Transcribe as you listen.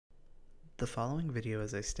The following video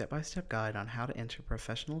is a step-by-step guide on how to enter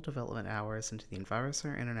professional development hours into the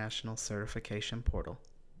EnviroCert International Certification Portal.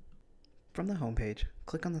 From the homepage,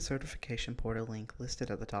 click on the Certification Portal link listed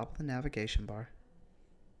at the top of the navigation bar.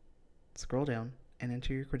 Scroll down and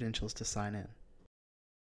enter your credentials to sign in.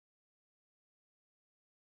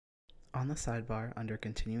 On the sidebar under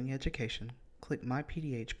Continuing Education, click My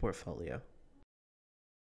PDH Portfolio.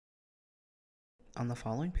 On the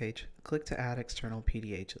following page, click to add external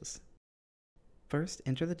PDHs. First,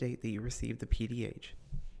 enter the date that you received the PDH.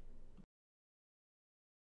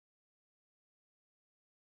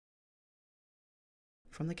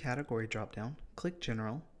 From the category dropdown, click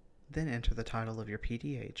General, then enter the title of your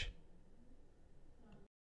PDH.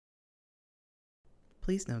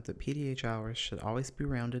 Please note that PDH hours should always be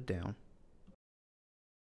rounded down.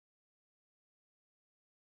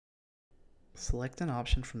 Select an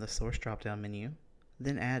option from the Source drop-down menu,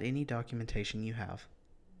 then add any documentation you have.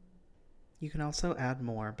 You can also add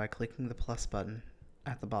more by clicking the plus button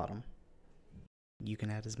at the bottom. You can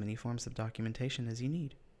add as many forms of documentation as you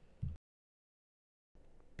need.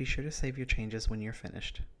 Be sure to save your changes when you're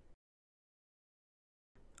finished.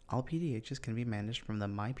 All PDHs can be managed from the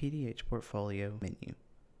My PDH Portfolio menu.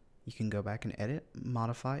 You can go back and edit,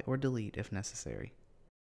 modify, or delete if necessary.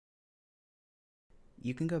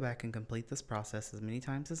 You can go back and complete this process as many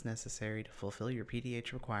times as necessary to fulfill your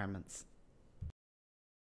PDH requirements.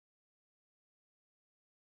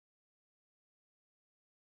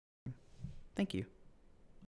 Thank you.